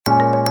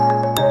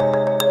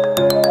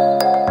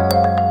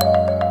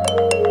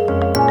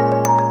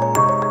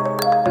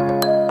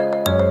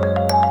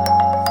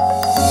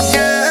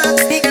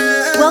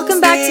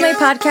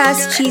my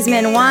podcast,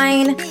 Cheeseman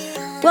Wine.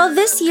 Well,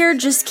 this year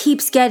just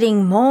keeps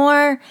getting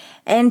more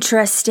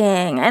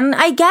interesting. And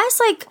I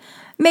guess,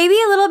 maybe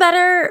a little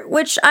better,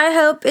 which I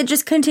hope it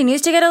just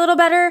continues to get a little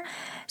better.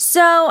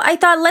 So I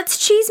thought, let's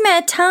cheeseman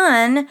a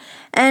ton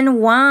and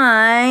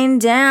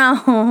wind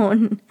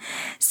down.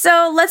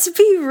 So let's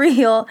be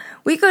real.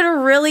 We could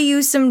really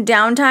use some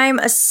downtime,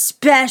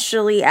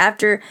 especially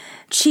after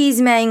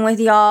cheesemaning with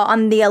y'all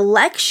on the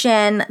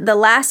election, the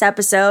last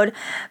episode.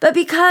 But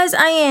because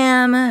I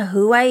am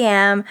who I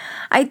am,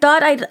 I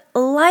thought I'd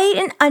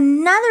light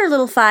another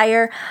little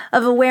fire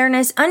of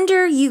awareness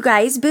under you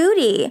guys'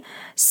 booty.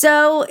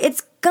 So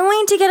it's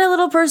going to get a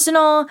little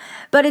personal,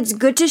 but it's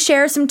good to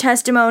share some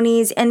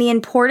testimonies and the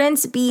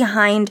importance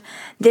behind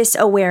this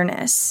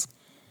awareness.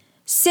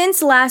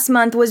 Since last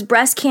month was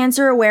Breast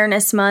Cancer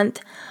Awareness Month,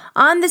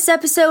 on this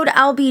episode,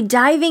 I'll be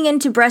diving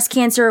into breast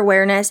cancer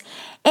awareness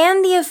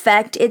and the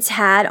effect it's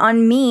had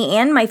on me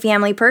and my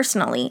family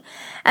personally,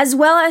 as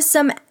well as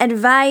some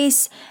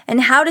advice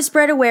and how to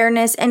spread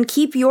awareness and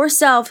keep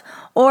yourself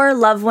or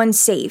loved ones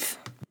safe.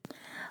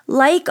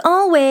 Like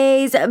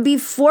always,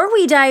 before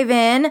we dive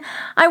in,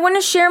 I want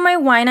to share my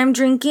wine I'm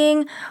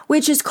drinking,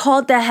 which is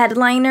called The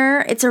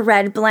Headliner. It's a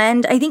red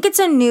blend. I think it's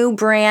a new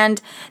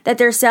brand that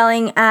they're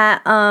selling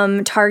at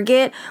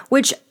Target,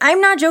 which I'm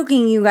not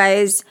joking, you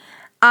guys.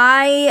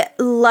 I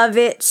love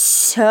it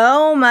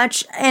so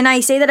much, and I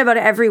say that about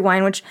every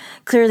wine, which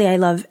clearly I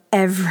love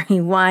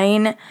every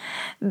wine,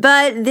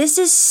 but this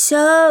is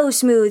so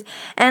smooth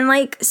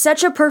and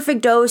such a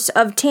perfect dose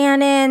of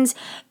tannins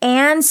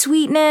and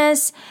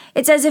sweetness.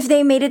 It's as if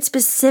they made it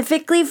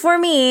specifically for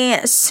me,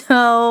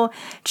 so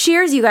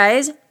cheers, you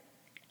guys.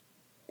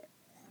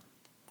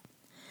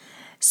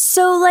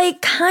 So,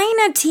 kind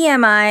of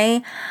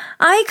TMI,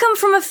 I come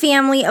from a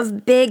family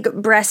of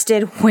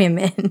big-breasted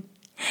women.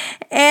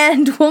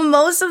 And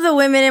most of the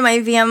women in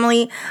my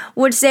family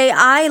would say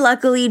I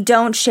luckily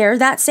don't share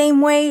that same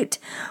weight,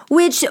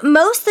 which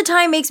most of the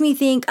time makes me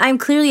think I'm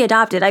clearly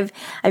adopted.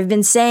 I've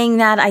been saying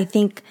that. I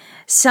think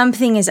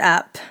something is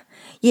up,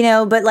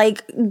 but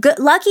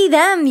lucky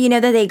them,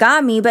 that they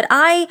got me, but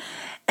I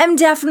am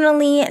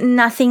definitely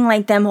nothing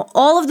like them.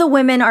 All of the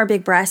women are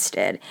big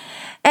breasted,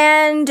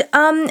 and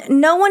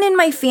no one in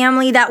my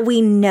family that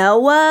we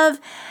know of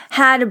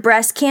had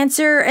breast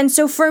cancer, and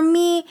so for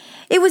me,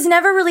 it was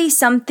never really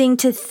something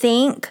to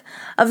think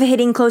of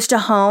hitting close to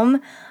home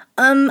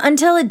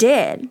until it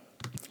did.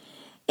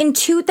 In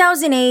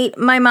 2008,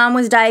 my mom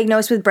was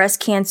diagnosed with breast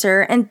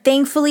cancer, and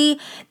thankfully,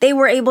 they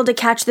were able to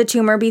catch the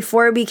tumor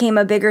before it became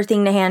a bigger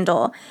thing to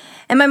handle.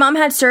 And my mom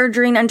had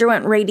surgery and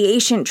underwent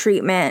radiation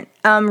treatment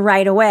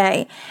right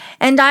away.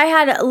 And I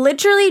had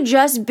literally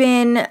just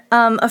been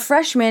a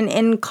freshman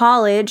in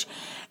college.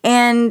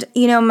 And,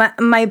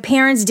 my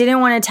parents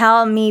didn't want to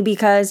tell me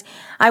because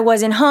I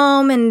wasn't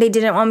home and they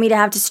didn't want me to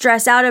have to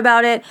stress out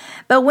about it.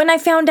 But when I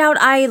found out,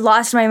 I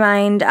lost my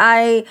mind.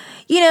 I,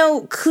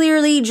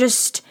 clearly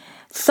just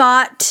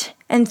thought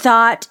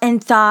about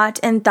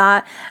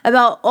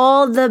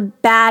all the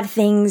bad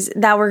things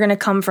that were going to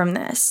come from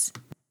this.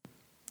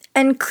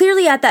 And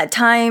clearly at that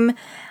time,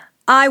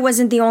 I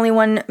wasn't the only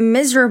one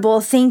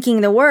miserable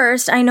thinking the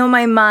worst. I know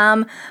my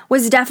mom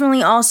was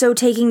definitely also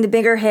taking the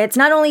bigger hits,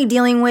 not only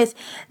dealing with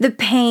the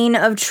pain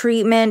of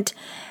treatment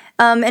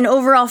and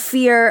overall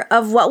fear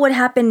of what would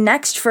happen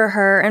next for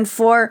her and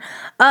for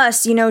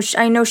us.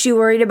 I know she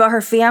worried about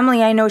her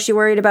family. I know she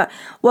worried about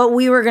what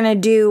we were going to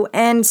do.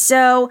 And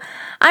so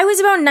I was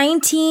about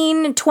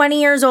 19,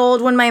 20 years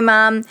old when my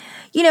mom,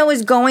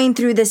 was going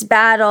through this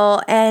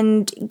battle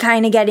and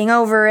kind of getting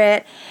over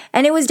it.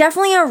 And it was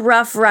definitely a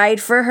rough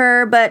ride for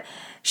her, but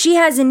she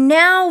has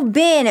now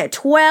been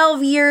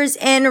 12 years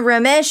in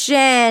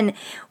remission.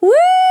 Woo,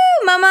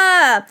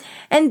 mama!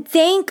 And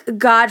thank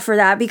God for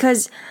that,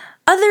 because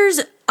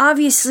others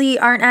obviously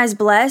aren't as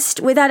blessed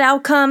with that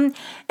outcome,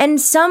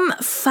 and some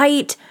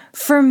fight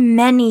for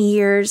many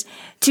years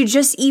to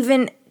just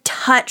even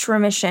touch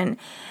remission.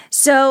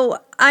 So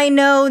I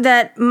know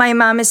that my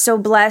mom is so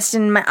blessed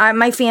and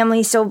my family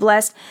is so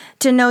blessed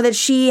to know that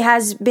she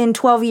has been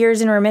 12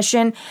 years in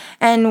remission,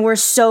 and we're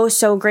so,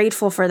 so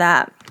grateful for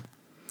that.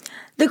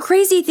 The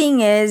crazy thing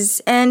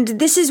is, and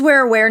this is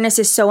where awareness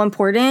is so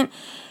important,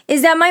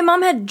 is that my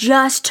mom had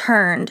just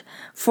turned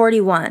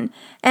 41.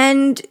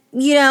 And,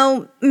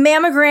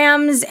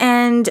 mammograms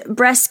and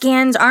breast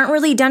scans aren't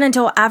really done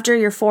until after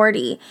you're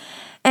 40.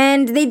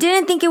 And they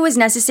didn't think it was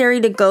necessary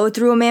to go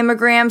through a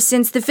mammogram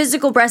since the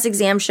physical breast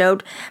exam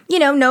showed,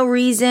 no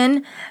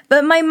reason.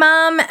 But my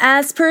mom,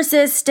 as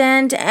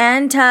persistent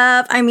and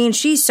tough,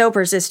 she's so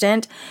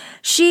persistent,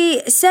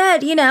 she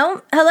said,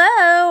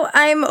 hello,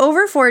 I'm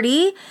over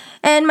 40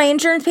 and my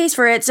insurance pays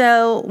for it.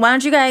 So why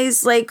don't you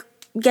guys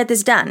get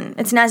this done?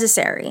 It's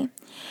necessary.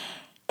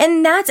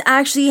 And that's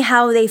actually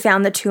how they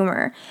found the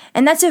tumor.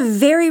 And that's a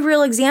very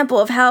real example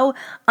of how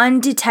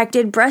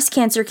undetected breast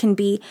cancer can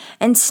be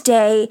and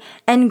stay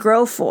and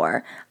grow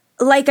for.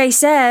 Like I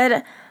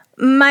said,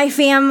 my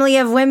family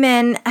of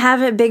women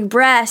have big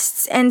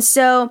breasts. And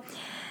so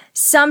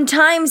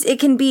Sometimes it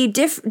can be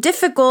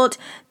difficult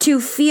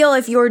to feel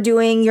if you're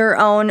doing your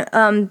own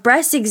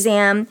breast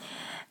exam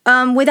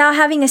without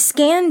having a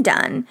scan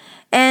done.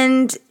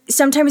 And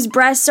sometimes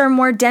breasts are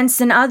more dense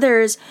than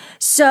others.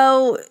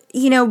 So,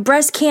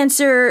 breast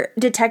cancer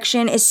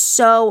detection is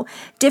so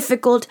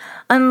difficult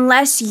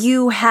unless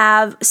you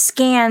have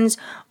scans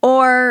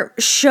or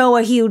show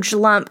a huge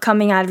lump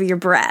coming out of your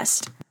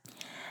breast.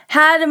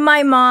 Had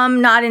my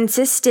mom not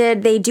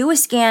insisted they do a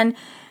scan,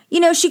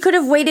 she could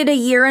have waited a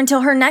year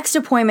until her next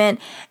appointment,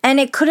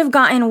 and it could have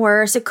gotten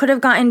worse, it could have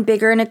gotten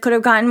bigger, and it could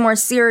have gotten more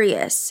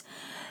serious.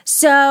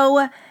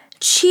 So,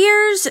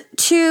 cheers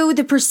to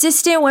the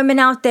persistent women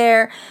out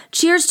there.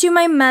 Cheers to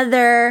my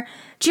mother.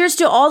 Cheers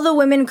to all the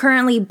women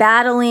currently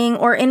battling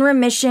or in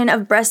remission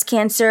of breast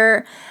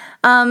cancer.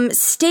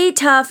 Stay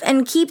tough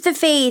and keep the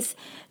faith.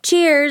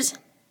 Cheers.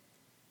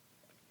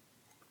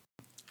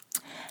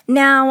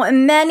 Now,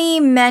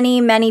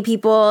 many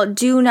people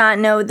do not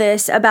know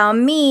this about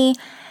me,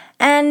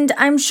 and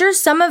I'm sure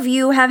some of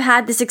you have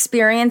had this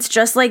experience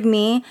just like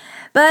me,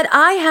 but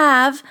I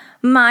have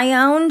my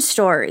own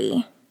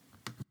story.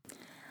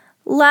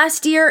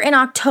 Last year in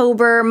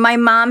October, my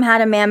mom had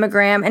a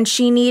mammogram and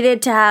she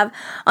needed to have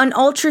an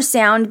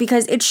ultrasound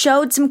because it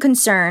showed some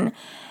concern.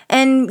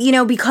 And,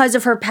 because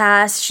of her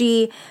past,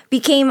 she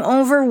became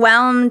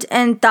overwhelmed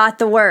and thought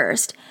the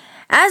worst.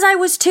 As I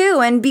was too,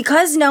 and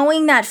because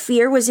knowing that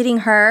fear was hitting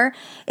her,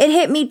 it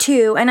hit me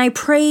too, and I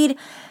prayed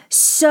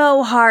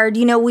so hard.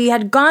 We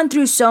had gone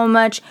through so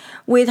much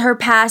with her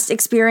past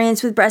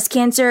experience with breast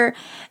cancer,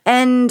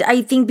 and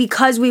I think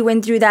because we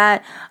went through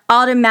that,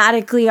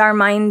 automatically our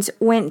minds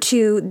went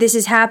to, this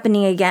is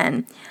happening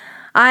again.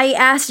 I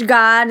asked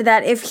God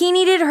that if he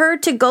needed her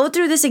to go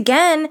through this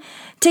again,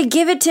 to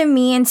give it to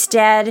me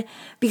instead,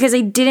 because I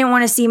didn't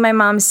want to see my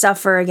mom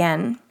suffer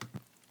again.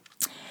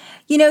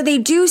 They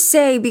do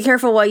say, be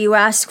careful what you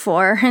ask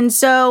for. And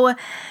so,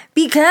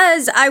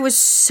 because I was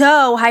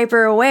so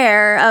hyper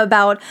aware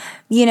about,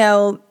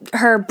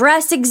 her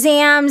breast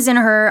exams and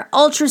her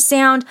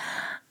ultrasound,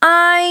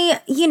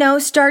 I,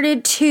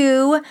 started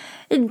to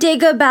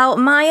dig about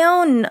my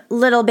own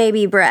little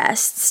baby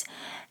breasts.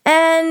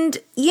 And,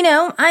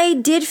 I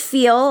did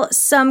feel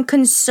some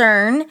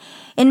concern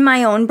in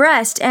my own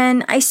breast.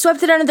 And I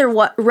swept it under the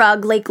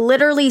rug,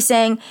 literally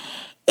saying,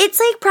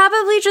 it's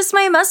probably just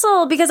my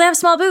muscle because I have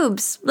small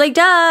boobs.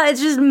 Duh,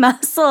 it's just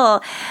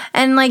muscle.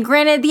 And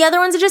granted, the other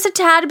ones are just a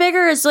tad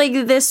bigger. It's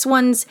this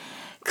one's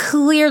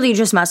clearly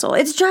just muscle.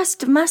 It's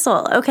just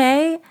muscle,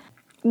 okay?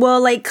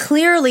 Well,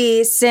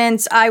 clearly,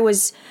 since I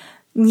was,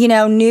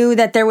 knew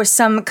that there was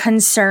some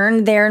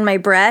concern there in my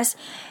breast,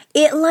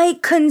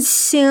 it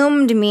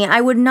consumed me. I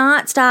would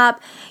not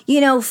stop,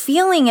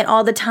 feeling it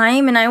all the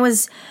time. And I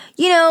was,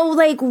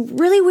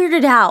 really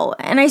weirded out.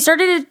 And I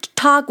started to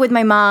talk with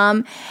my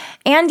mom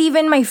and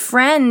even my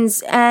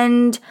friends.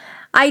 And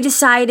I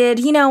decided,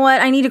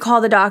 I need to call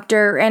the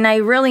doctor and I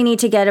really need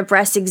to get a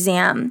breast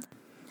exam.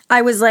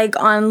 I was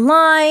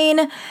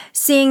online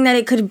seeing that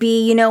it could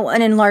be,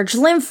 an enlarged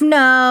lymph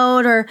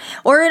node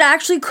or it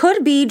actually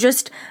could be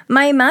just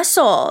my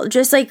muscle,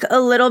 just a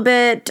little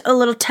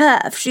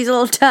tough. She's a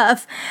little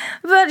tough.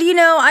 But,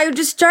 I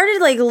just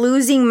started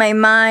losing my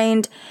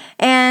mind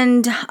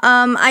and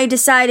I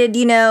decided,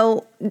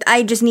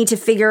 I just need to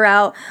figure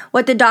out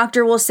what the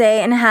doctor will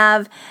say and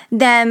have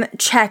them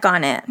check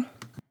on it.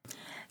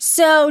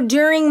 So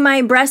during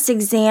my breast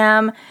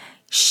exam,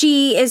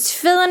 she is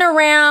filling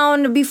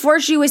around. Before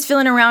she was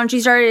filling around, she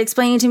started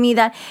explaining to me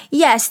that,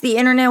 yes, the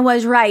internet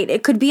was right.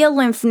 It could be a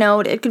lymph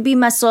node. It could be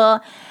muscle.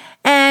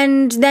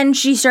 And then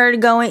she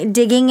started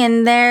digging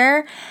in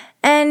there.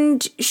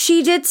 And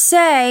she did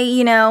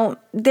say,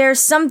 there's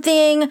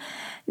something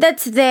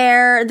that's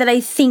there that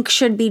I think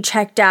should be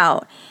checked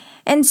out.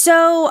 And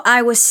so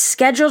I was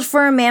scheduled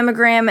for a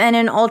mammogram and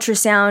an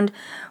ultrasound,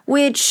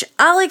 which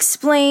I'll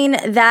explain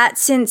that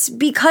since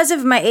because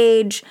of my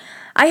age,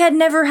 I had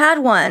never had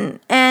one,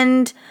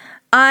 and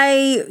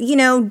I,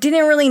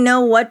 didn't really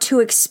know what to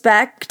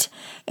expect,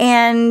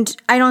 and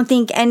I don't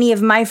think any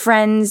of my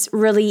friends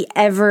really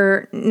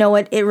ever know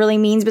what it really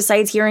means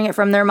besides hearing it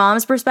from their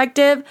mom's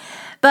perspective,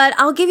 but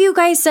I'll give you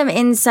guys some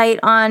insight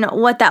on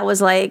what that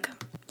was like.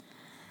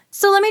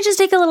 So let me just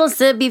take a little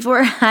sip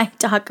before I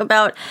talk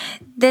about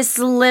this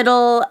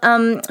little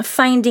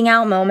finding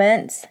out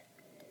moment.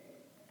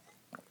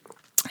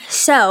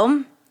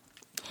 So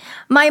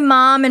my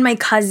mom and my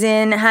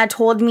cousin had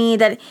told me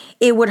that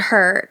it would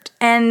hurt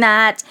and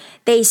that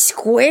they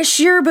squish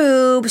your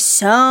boob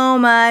so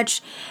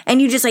much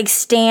and you just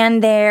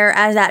stand there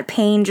as that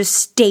pain just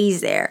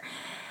stays there.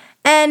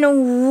 And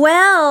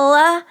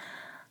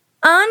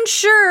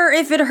unsure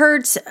if it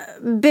hurts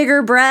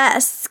bigger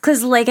breasts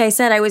because I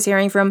said, I was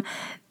hearing from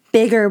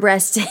bigger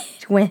breasted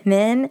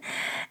women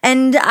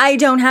and I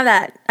don't have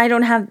that. I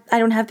don't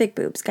have big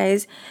boobs,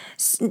 guys.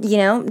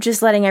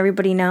 Just letting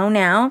everybody know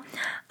now.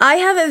 I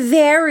have a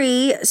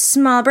very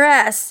small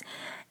breasts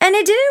and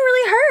it didn't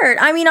really hurt.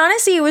 I mean,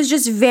 honestly, it was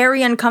just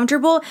very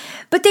uncomfortable,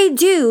 but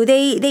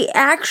they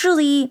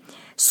actually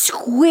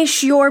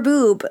squish your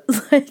boob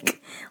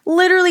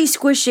literally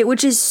squished it,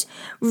 which is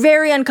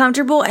very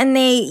uncomfortable. And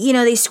they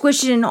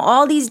squished it in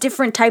all these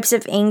different types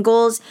of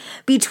angles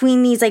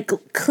between these like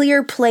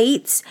clear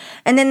plates.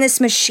 And then this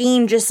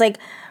machine just like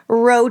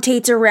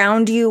rotates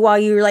around you while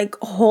you like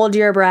hold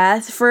your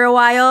breath for a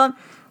while.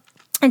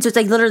 And so it's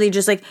like literally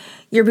just like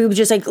your boobs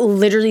just like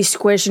literally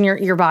squish and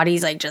your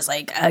body's like just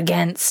like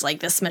against like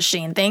this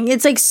machine thing.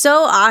 It's like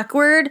so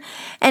awkward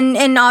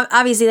and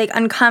obviously like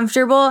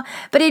uncomfortable,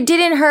 but it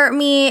didn't hurt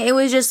me. It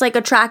was just like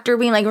a tractor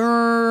being like,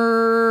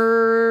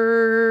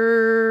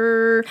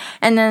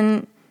 and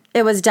then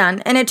it was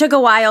done. And it took a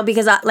while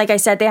because, like I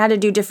said, they had to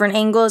do different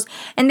angles.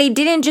 And they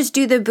didn't just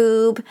do the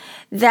boob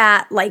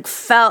that, like,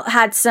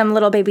 had some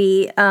little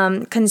baby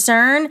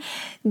concern.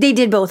 They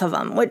did both of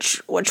them,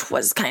 which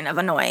was kind of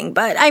annoying.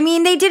 But, I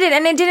mean, they did it,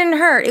 and it didn't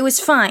hurt. It was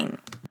fine.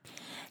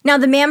 Now,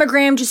 the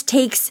mammogram just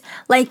takes,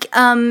 like,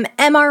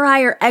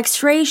 MRI or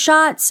X-ray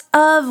shots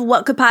of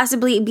what could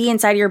possibly be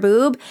inside your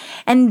boob.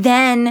 And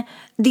then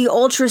the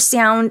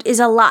ultrasound is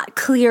a lot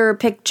clearer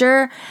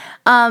picture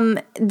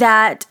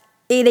that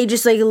they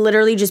just like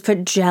literally just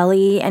put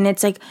jelly, and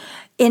it's like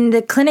in the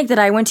clinic that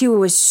I went to, it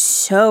was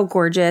so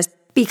gorgeous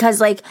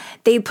because like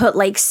they put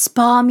like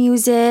spa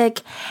music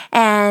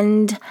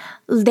and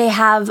they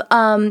have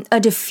a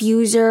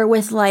diffuser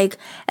with like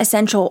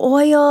essential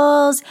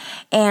oils,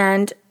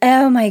 and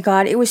oh my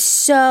God, it was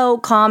so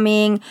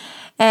calming.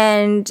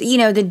 And,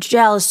 the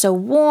gel is so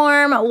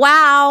warm.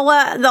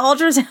 Wow. The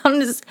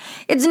ultrasound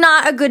it's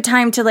not a good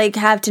time to like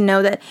have to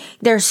know that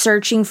they're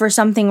searching for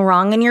something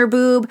wrong in your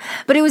boob.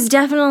 But it was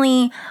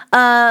definitely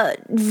a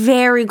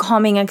very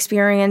calming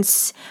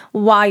experience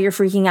while you're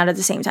freaking out at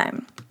the same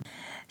time.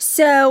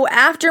 So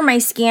after my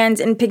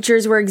scans and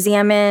pictures were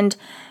examined,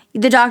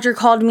 the doctor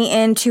called me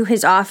into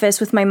his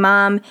office with my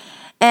mom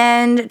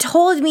and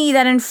told me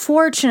that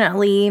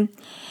unfortunately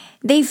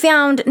they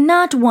found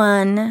not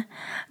one,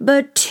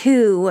 but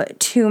 2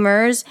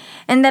 tumors,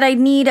 and that I'd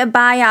need a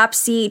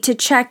biopsy to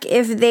check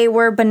if they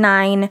were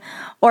benign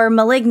or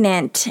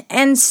malignant.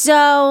 And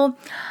so,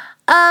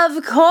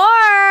 of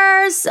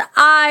course,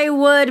 I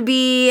would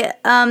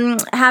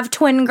have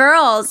twin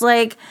girls.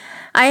 Like,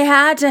 I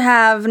had to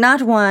have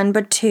not 1,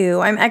 but 2.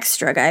 I'm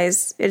extra,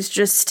 guys. It's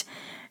just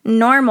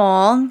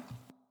normal.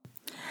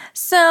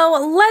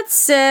 So, let's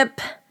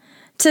sip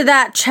to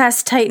that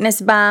chest tightness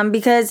bomb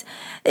because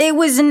it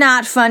was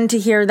not fun to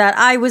hear that.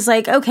 I was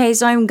like, okay,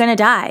 so I'm gonna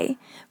die,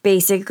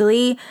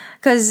 basically.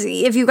 Because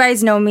if you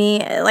guys know me,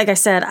 like I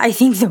said, I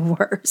think the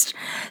worst.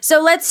 So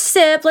let's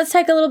sip. Let's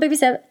take a little baby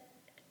sip.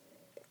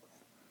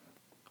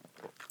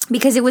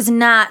 Because it was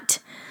not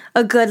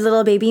a good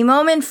little baby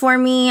moment for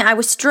me. I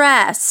was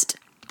stressed.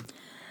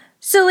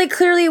 So, like,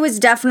 clearly it was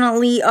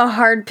definitely a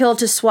hard pill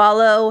to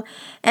swallow.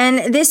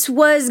 And this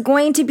was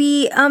going to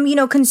be,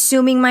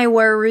 consuming my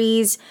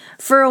worries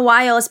for a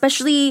while,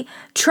 especially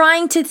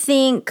trying to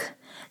think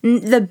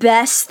the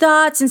best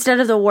thoughts instead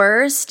of the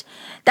worst.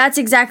 That's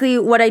exactly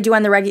what I do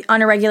on a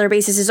regular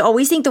basis, is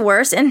always think the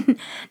worst. And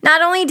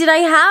not only did I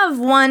have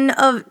one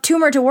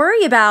tumor to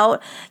worry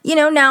about,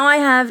 now I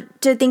have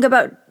to think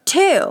about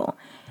 2.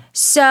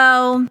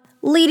 So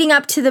leading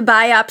up to the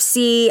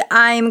biopsy,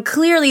 I'm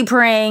clearly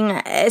praying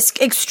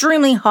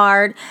extremely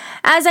hard,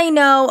 as I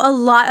know a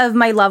lot of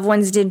my loved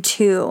ones did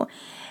too.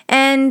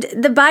 And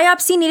the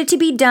biopsy needed to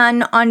be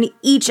done on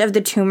each of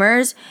the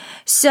tumors.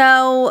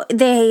 So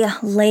they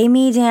lay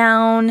me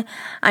down.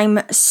 I'm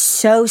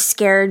so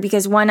scared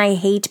because, one, I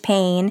hate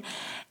pain.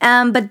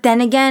 But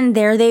then again,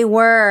 there they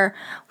were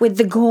with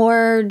the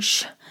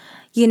gorge,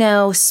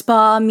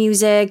 spa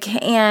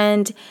music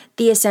and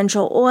the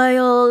essential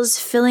oils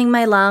filling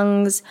my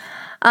lungs.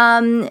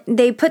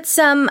 They put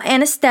some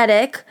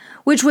anesthetic,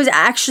 which was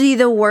actually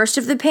the worst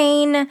of the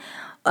pain,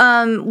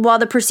 while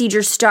the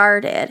procedure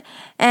started.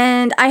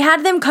 And I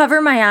had them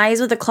cover my eyes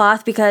with a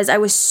cloth because I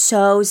was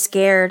so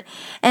scared.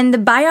 And the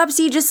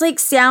biopsy just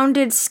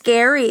sounded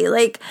scary.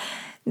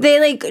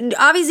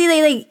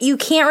 Obviously you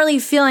can't really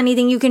feel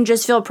anything. You can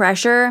just feel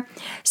pressure.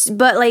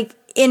 But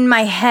in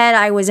my head,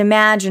 I was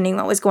imagining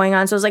what was going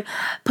on. So I was like,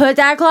 put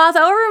that cloth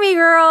over me,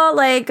 girl.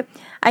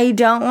 I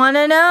don't want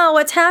to know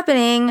what's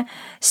happening.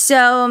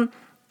 So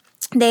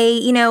they,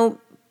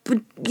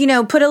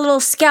 put a little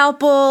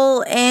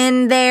scalpel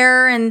in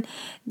there, and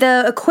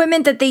the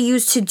equipment that they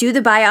used to do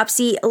the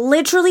biopsy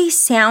literally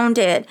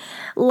sounded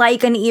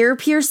like an ear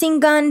piercing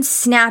gun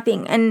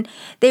snapping. And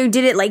they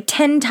did it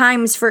 10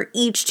 times for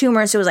each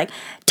tumor. So it was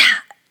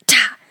ta,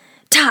 ta,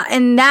 ta.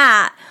 And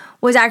that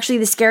was actually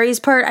the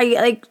scariest part.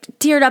 I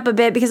teared up a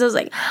bit because I was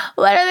like,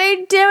 what are they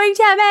doing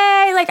to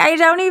me? I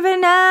don't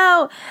even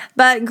know.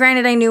 But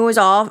granted, I knew it was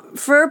all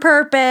for a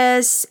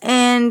purpose.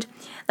 And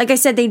like I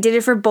said, they did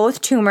it for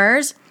both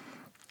tumors.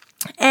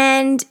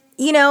 And,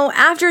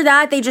 after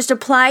that, they just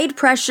applied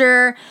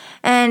pressure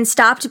and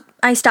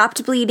I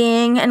stopped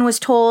bleeding and was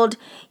told,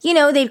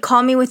 they'd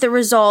call me with the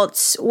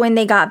results when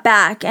they got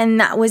back. And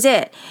that was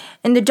it.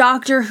 And the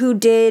doctor who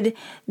did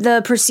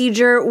the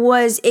procedure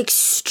was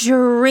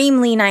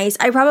extremely nice.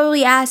 I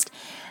probably asked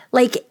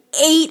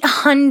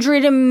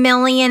 800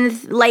 million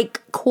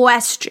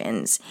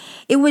questions.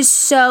 It was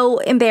so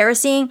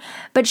embarrassing,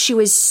 but she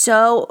was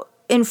so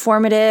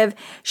informative.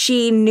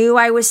 She knew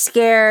I was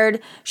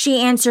scared. She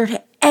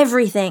answered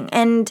everything,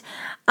 and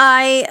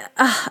I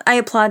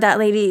applaud that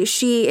lady.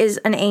 She is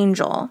an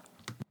angel.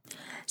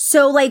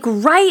 So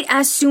right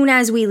as soon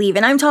as we leave,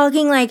 and I'm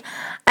talking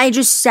I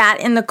just sat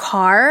in the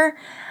car,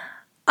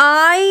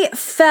 I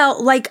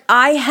felt like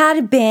I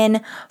had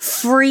been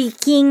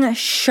freaking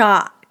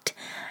shot.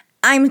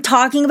 I'm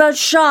talking about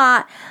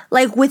shot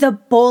with a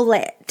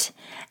bullet.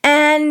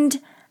 And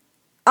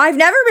I've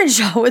never been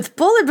shot with a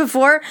bullet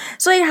before,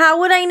 so how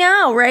would I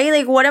know,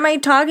 right? What am I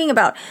talking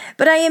about?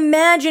 But I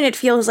imagine it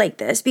feels like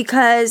this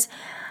because,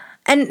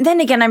 and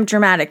then again, I'm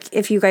dramatic.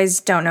 If you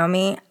guys don't know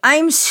me,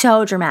 I'm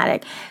so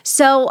dramatic.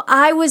 So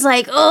I was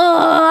I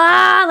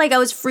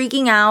was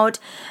freaking out.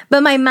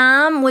 But my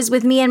mom was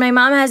with me, and my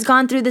mom has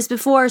gone through this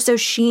before, so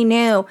she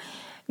knew,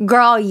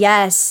 girl,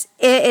 yes,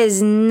 it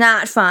is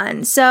not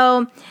fun.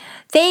 So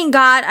thank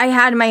God I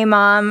had my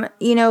mom,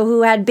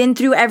 who had been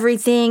through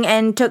everything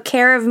and took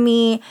care of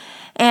me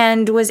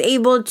and was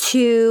able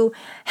to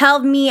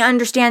help me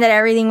understand that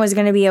everything was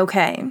going to be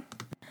okay.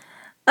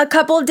 A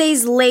couple of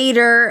days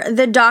later,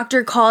 the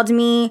doctor called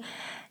me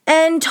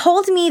and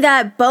told me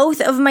that both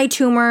of my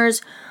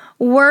tumors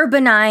were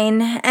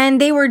benign and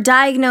they were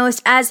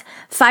diagnosed as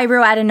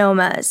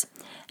fibroadenomas.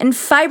 And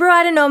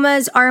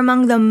fibroadenomas are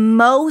among the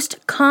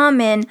most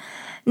common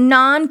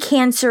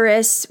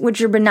non-cancerous, which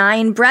are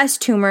benign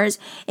breast tumors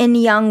in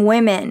young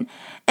women.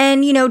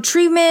 And,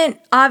 treatment,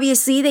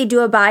 obviously, they do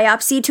a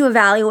biopsy to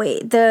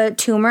evaluate the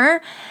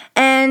tumor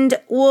and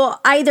will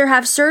either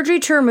have surgery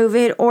to remove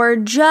it or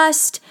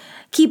just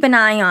keep an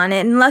eye on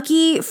it. And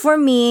lucky for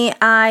me,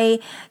 I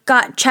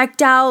got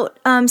checked out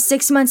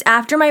 6 months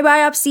after my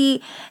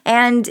biopsy,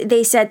 and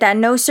they said that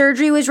no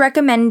surgery was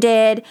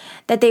recommended,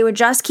 that they would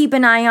just keep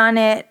an eye on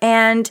it.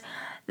 And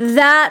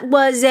that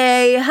was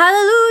a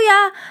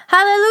hallelujah,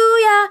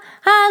 hallelujah,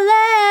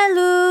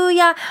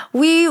 hallelujah.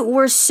 We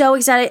were so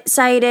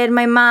excited.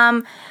 My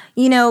mom,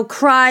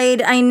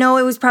 cried. I know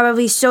it was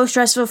probably so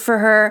stressful for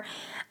her.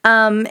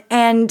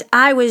 And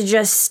I was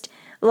just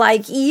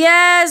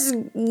yes,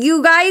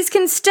 you guys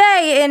can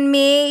stay in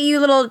me, you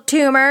little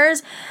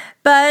tumors.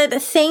 But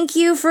thank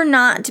you for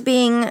not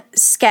being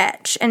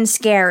sketch and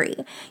scary.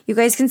 You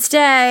guys can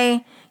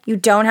stay. You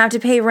don't have to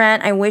pay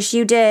rent. I wish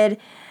you did.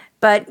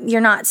 But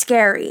you're not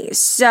scary.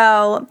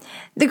 So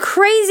the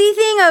crazy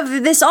thing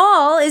of this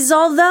all is,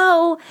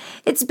 although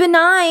it's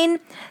benign,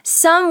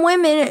 some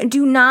women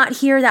do not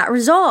hear that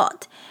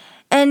result.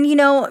 And,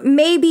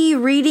 maybe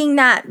reading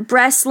that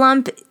breast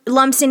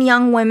lumps in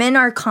young women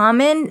are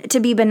common to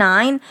be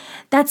benign.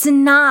 That's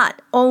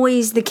not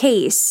always the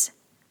case.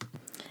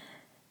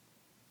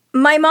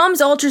 My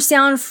mom's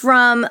ultrasound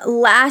from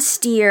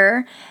last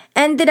year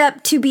ended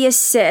up to be a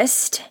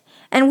cyst.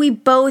 And we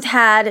both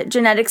had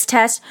genetics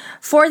tests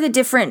for the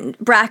different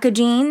BRCA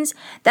genes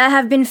that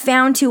have been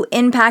found to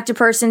impact a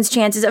person's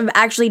chances of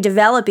actually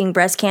developing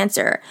breast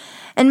cancer.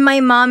 And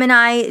my mom and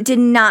I did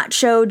not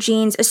show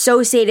genes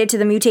associated to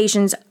the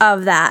mutations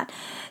of that.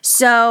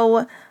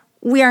 So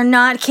we are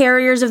not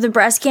carriers of the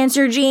breast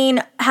cancer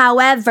gene.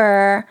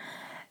 However,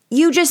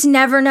 you just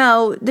never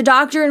know. The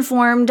doctor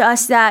informed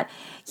us that,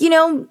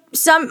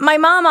 my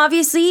mom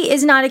obviously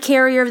is not a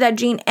carrier of that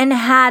gene and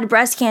had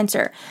breast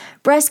cancer.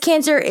 Breast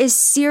cancer is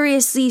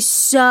seriously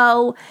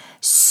so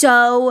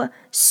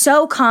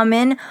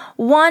common.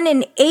 1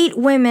 in 8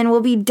 women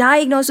will be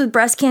diagnosed with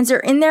breast cancer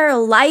in their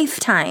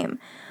lifetime.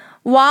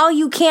 While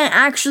you can't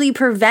actually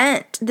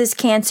prevent this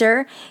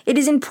cancer, it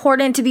is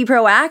important to be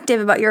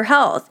proactive about your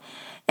health.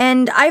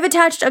 And I've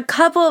attached a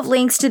couple of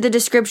links to the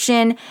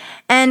description,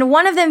 and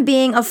one of them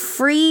being a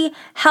free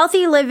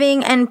healthy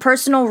living and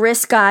personal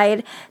risk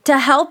guide to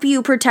help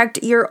you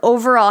protect your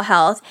overall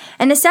health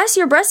and assess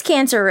your breast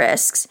cancer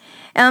risks.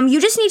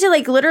 You just need to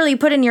literally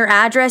put in your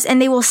address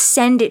and they will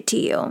send it to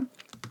you.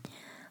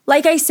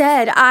 Like I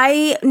said,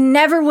 I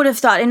never would have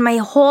thought in my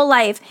whole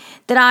life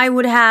that I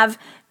would have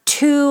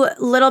 2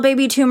 little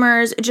baby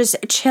tumors just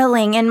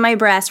chilling in my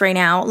breast right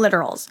now,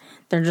 literals.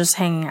 They're just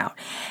hanging out.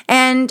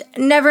 And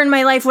never in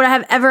my life would I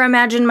have ever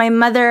imagined my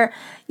mother,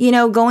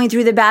 going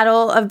through the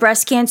battle of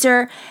breast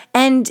cancer.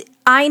 And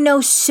I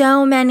know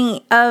so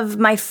many of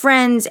my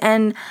friends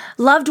and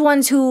loved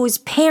ones whose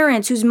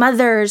parents, whose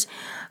mothers,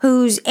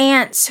 whose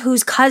aunts,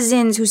 whose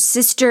cousins, whose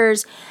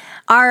sisters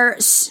are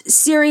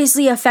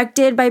seriously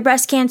affected by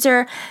breast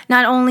cancer.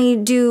 Not only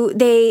do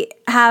they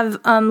have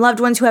loved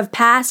ones who have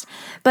passed,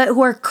 but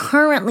who are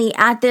currently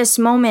at this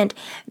moment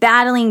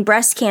battling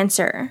breast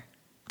cancer.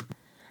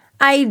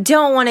 I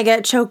don't want to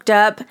get choked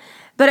up,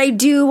 but I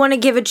do want to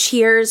give a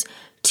cheers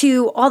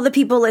to all the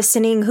people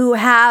listening who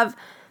have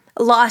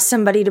lost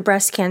somebody to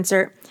breast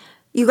cancer.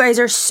 You guys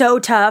are so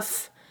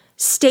tough.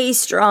 Stay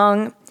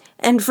strong.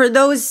 And for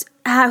those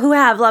who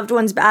have loved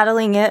ones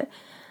battling it,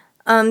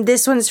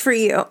 this one's for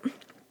you.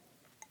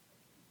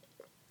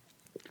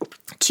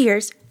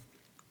 Cheers.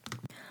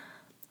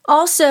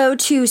 Also,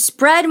 to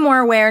spread more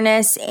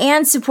awareness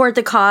and support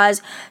the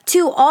cause,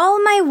 to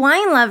all my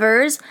wine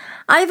lovers,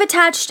 I've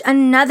attached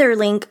another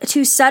link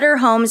to Sutter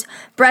Home's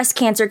breast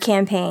cancer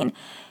campaign.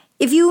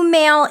 If you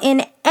mail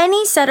in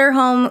any Sutter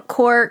Home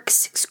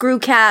corks, screw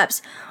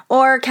caps,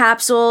 or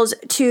capsules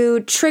to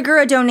trigger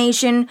a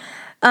donation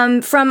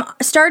from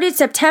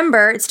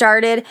September,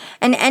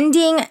 and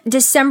ending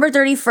December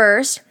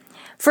 31st,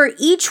 for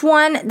each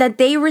one that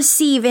they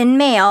receive in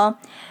mail,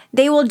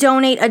 they will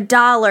donate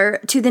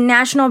 $1 to the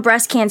National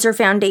Breast Cancer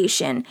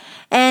Foundation.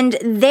 And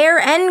their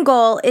end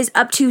goal is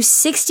up to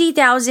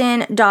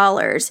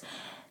 $60,000.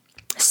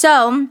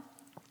 So,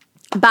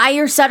 buy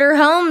your Sutter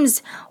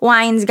Homes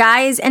wines,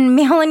 guys, and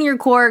mail in your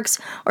corks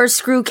or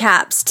screw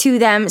caps to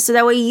them so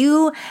that way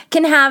you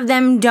can have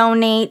them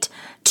donate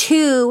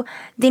to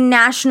the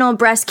National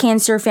Breast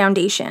Cancer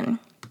Foundation.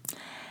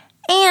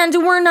 And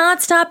we're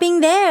not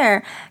stopping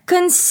there.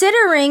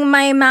 Considering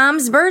my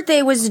mom's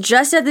birthday was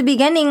just at the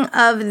beginning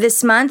of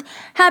this month,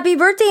 happy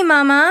birthday,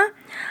 Mama!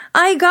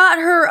 I got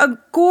her a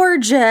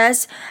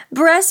gorgeous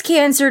breast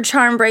cancer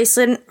charm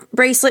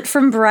bracelet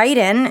from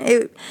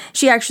Brighton.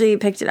 She actually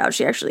picked it out.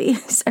 She actually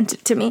sent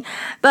it to me.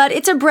 But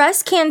it's a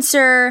breast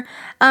cancer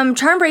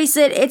charm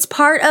bracelet. It's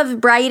part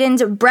of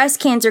Brighton's breast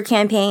cancer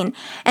campaign.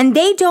 And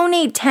they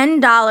donate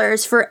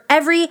 $10 for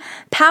every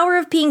Power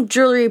of Pink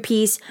jewelry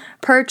piece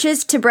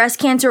purchased to breast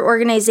cancer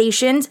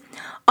organizations.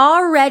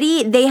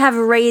 Already, they have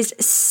raised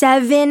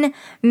 $7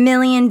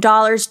 million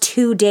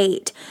to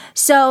date.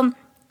 So,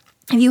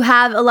 if you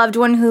have a loved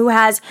one who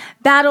has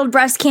battled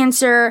breast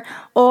cancer,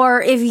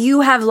 or if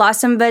you have lost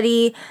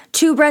somebody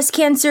to breast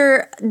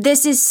cancer,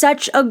 this is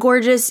such a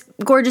gorgeous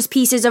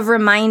pieces of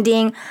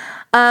reminding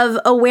of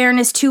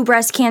awareness to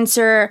breast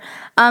cancer.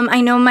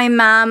 I know my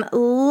mom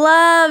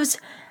loves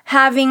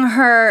having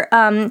her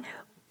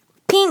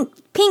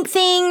pink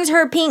things,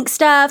 her pink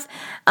stuff,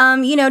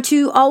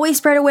 to always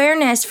spread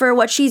awareness for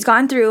what she's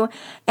gone through.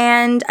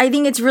 And I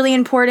think it's really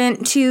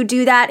important to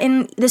do that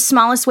in the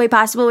smallest way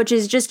possible, which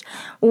is just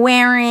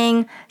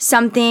wearing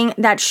something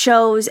that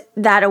shows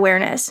that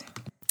awareness.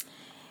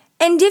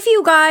 And if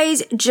you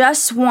guys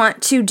just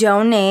want to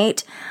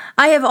donate,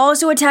 I have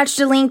also attached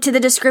a link to the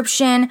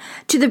description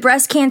to the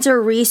Breast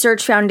Cancer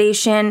Research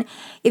Foundation.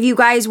 If you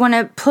guys want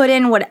to put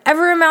in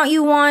whatever amount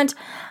you want,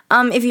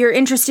 if you're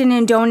interested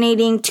in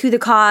donating to the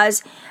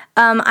cause,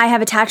 I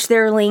have attached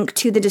their link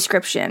to the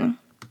description.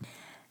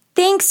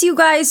 Thanks you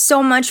guys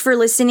so much for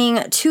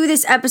listening to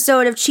this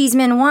episode of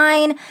Cheeseman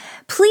Wine.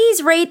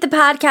 Please rate the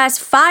podcast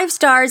 5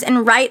 stars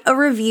and write a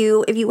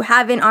review if you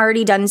haven't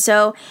already done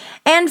so.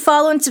 And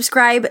follow and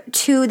subscribe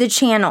to the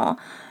channel.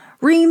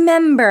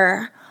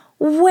 Remember,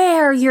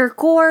 wear your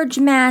gorge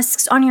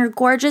masks on your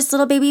gorgeous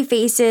little baby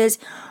faces.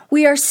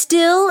 We are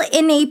still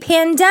in a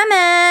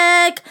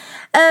pandemic.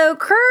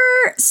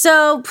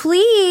 So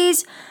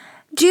please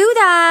do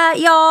that,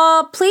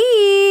 y'all.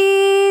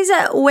 Please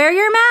wear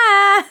your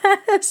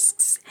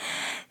masks.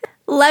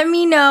 Let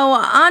me know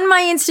on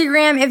my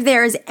Instagram if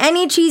there's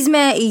any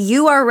cheesemate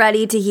you are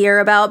ready to hear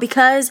about,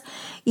 because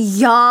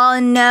y'all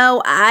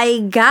know I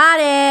got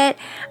it.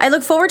 I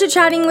look forward to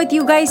chatting with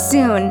you guys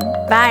soon.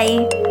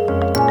 Bye.